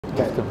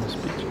after my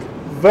speech.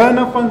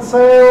 Werner van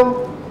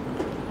Zyl,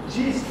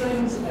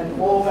 G-strings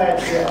and all that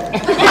jazz.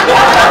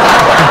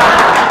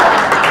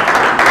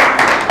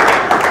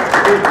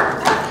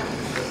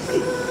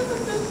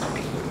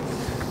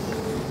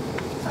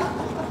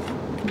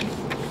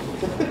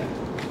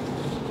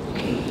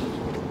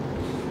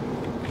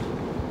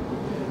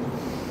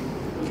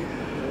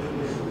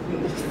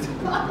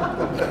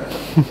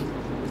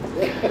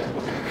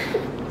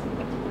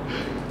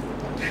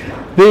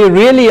 There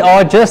really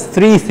are just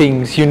three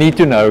things you need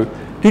to know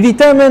to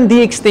determine the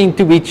extent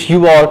to which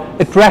you are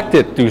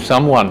attracted to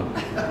someone.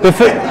 The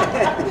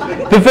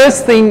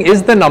first thing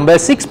is the number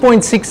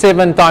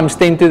 6.67 times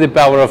 10 to the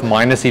power of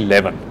minus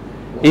 11.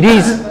 It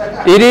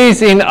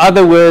is, in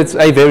other words,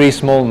 a very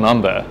small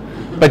number,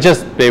 but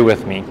just bear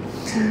with me.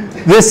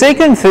 The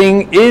second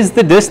thing is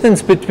the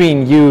distance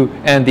between you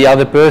and the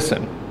other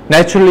person.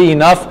 Naturally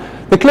enough,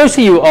 the closer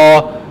you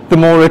are, the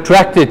more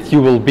attracted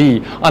you will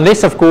be,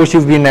 unless, of course,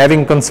 you've been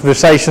having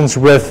conversations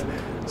with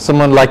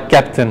someone like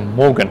Captain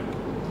Morgan.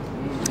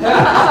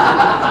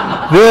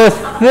 The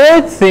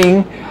third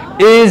thing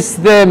is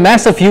the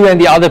mass of you and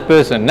the other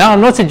person. Now,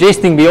 I'm not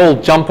suggesting we all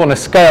jump on a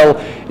scale.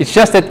 It's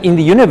just that in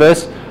the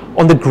universe,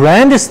 on the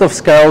grandest of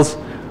scales,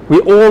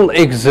 we all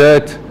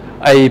exert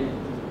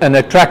an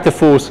attractive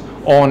force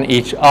on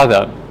each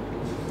other.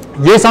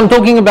 Yes, I'm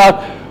talking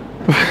about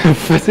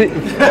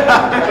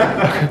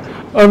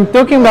I'm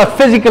talking about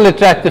physical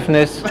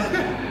attractiveness,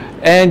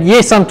 and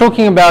yes, I'm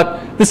talking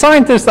about the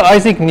scientist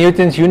Isaac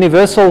Newton's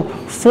universal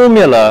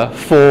formula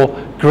for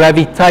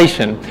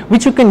gravitation,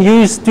 which you can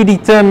use to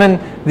determine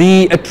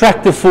the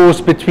attractive force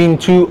between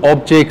two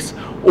objects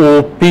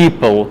or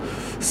people.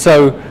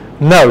 So,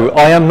 no,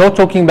 I am not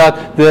talking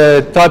about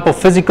the type of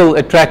physical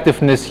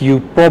attractiveness you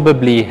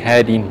probably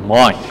had in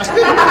mind.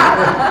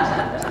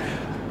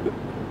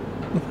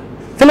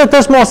 Fellow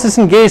Toastmasters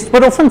and guests,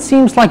 what often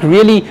seems like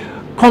really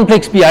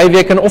complex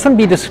behavior can often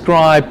be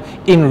described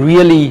in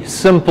really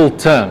simple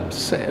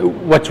terms,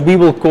 what we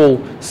will call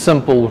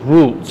simple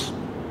rules.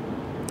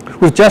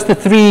 With just the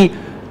three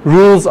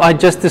rules I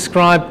just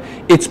described,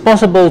 it's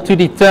possible to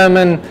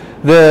determine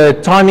the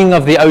timing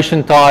of the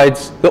ocean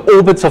tides, the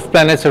orbits of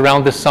planets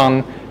around the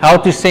sun, how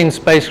to send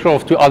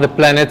spacecraft to other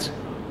planets,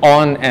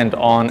 on and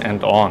on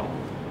and on.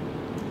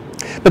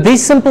 But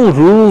these simple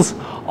rules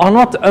are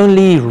not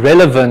only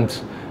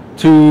relevant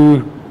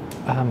to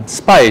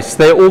space,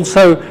 they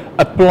also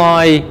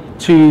apply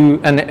to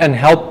and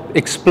help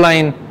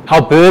explain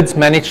how birds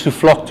manage to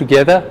flock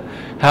together,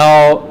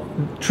 how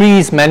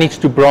trees manage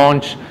to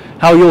branch,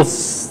 how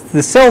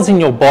the cells in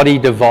your body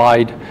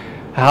divide,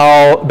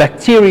 how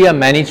bacteria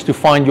manage to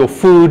find your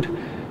food,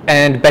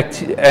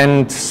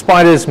 and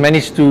spiders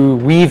manage to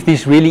weave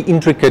these really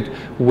intricate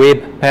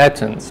web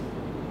patterns.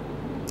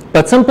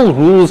 But simple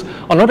rules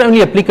are not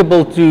only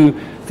applicable to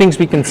things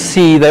we can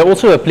see, they're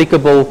also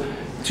applicable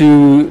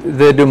to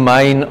the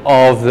domain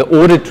of the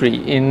auditory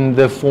in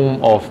the form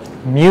of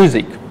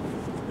music.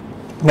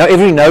 Now,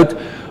 every note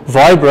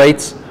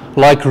vibrates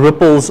like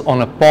ripples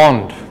on a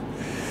pond.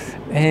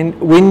 And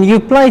when you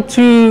play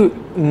two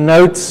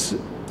notes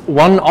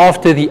one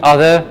after the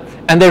other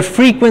and their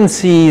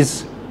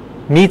frequencies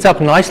meet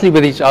up nicely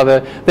with each other,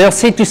 they are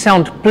said to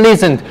sound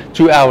pleasant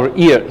to our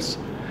ears.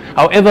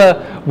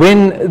 However,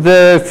 when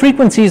the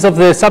frequencies of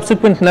the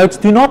subsequent notes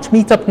do not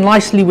meet up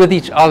nicely with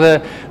each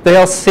other, they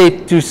are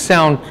said to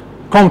sound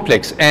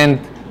complex and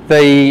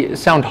they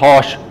sound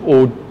harsh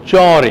or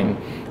jarring,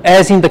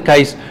 as in the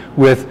case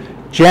with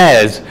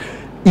jazz.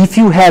 If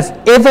you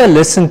have ever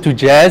listened to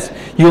jazz,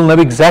 you'll know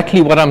exactly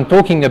what I'm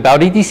talking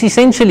about. It is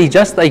essentially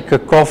just a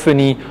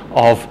cacophony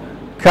of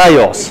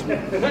chaos.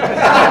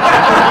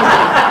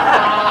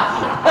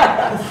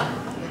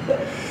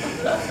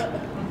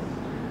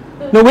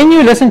 Now, when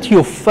you listen to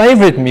your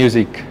favorite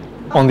music,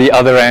 on the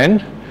other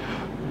hand,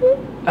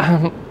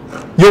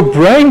 your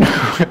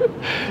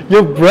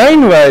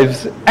brain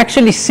waves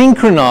actually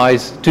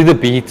synchronize to the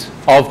beat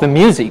of the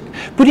music,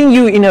 putting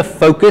you in a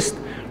focused,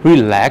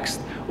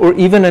 relaxed, or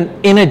even an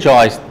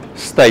energized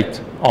state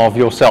of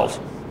yourself.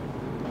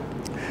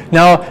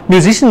 Now,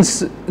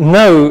 musicians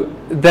know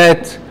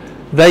that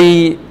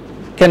they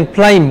can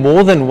play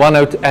more than one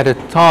note at a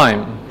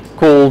time,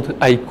 called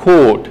a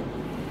chord.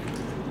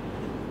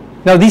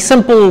 Now, these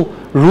simple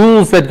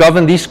rules that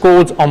govern these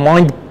chords are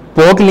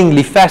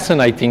mind-bogglingly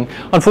fascinating.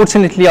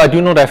 Unfortunately, I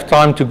do not have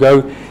time to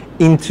go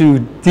into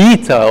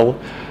detail.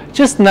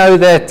 Just know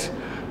that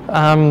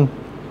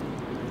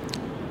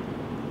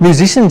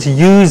musicians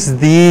use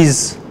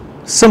these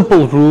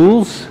simple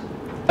rules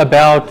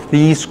about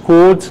these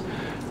chords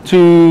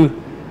to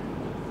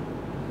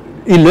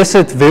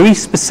elicit very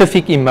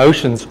specific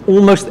emotions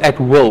almost at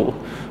will,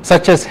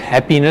 such as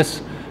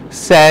happiness,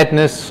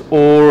 sadness,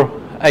 or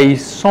a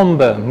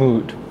somber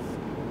mood.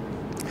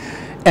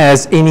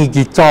 As any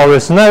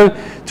guitarist knows,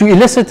 to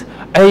elicit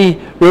a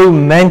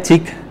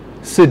romantic,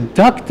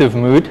 seductive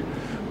mood,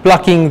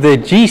 plucking the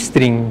G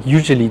string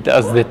usually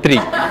does the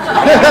trick.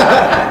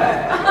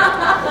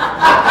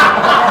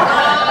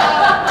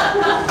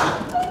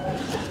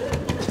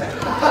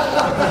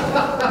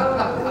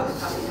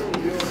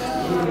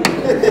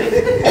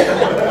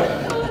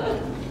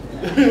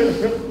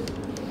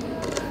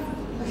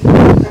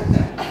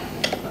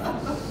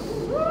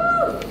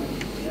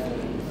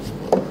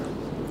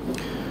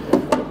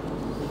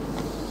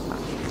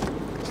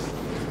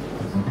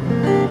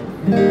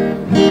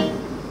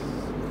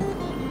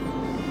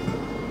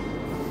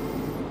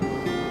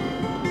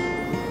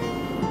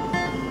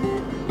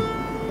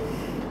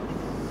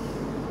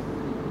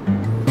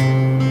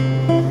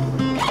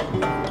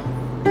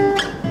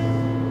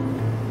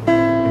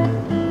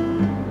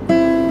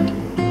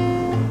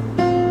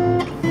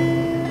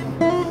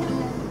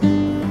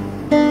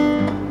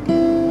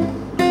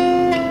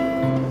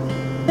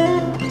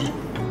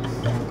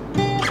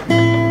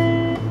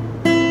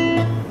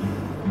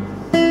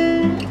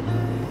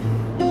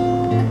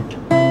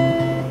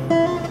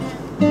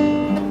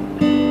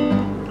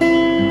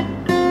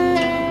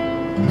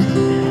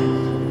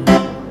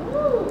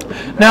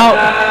 Now,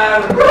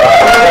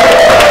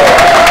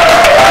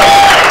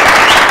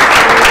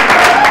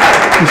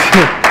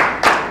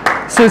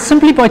 so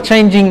simply by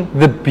changing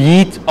the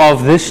beat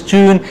of this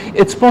tune,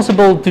 it's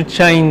possible to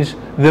change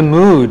the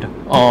mood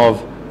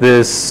of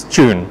this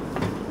tune.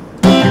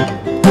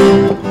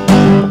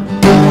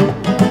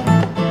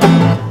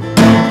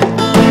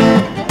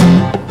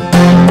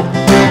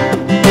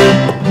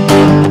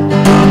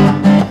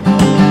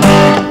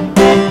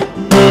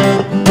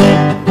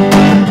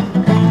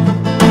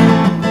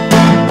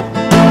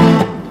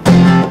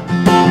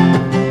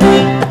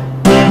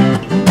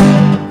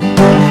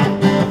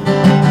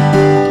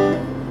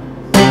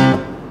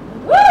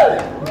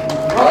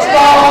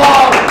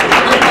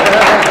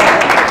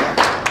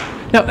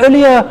 Now,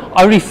 earlier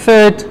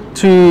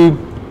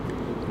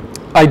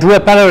I drew a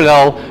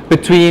parallel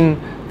between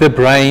the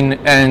brain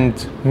and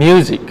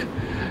music.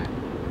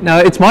 Now,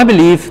 it's my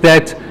belief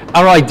that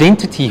our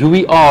identity, who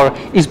we are,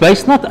 is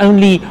based not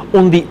only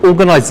on the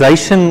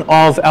organization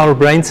of our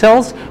brain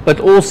cells, but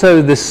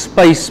also the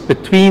space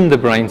between the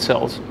brain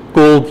cells,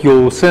 called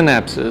your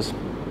synapses.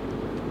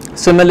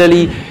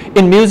 Similarly,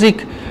 in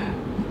music,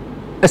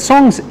 a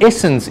song's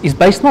essence is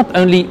based not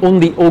only on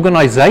the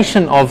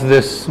organization of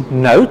these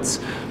notes,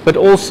 but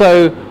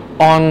also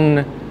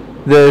on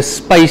the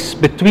space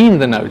between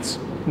the notes,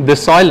 the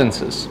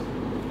silences.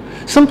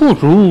 Simple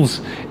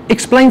rules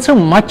explain so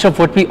much of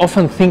what we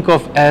often think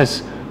of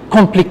as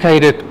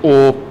complicated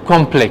or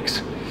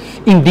complex.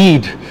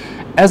 Indeed,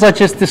 as I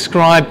just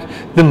described,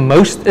 the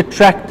most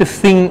attractive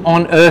thing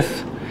on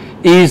earth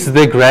is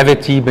the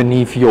gravity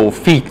beneath your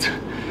feet,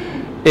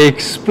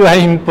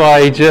 explained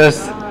by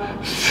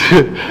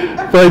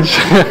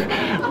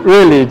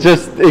really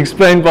just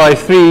explained by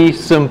 3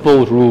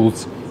 simple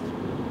rules.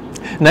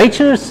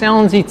 Nature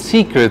sounds its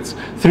secrets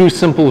through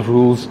simple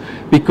rules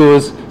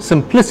because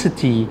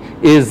simplicity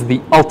is the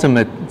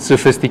ultimate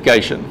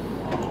sophistication.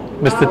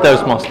 Mr.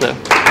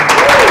 Toastmaster.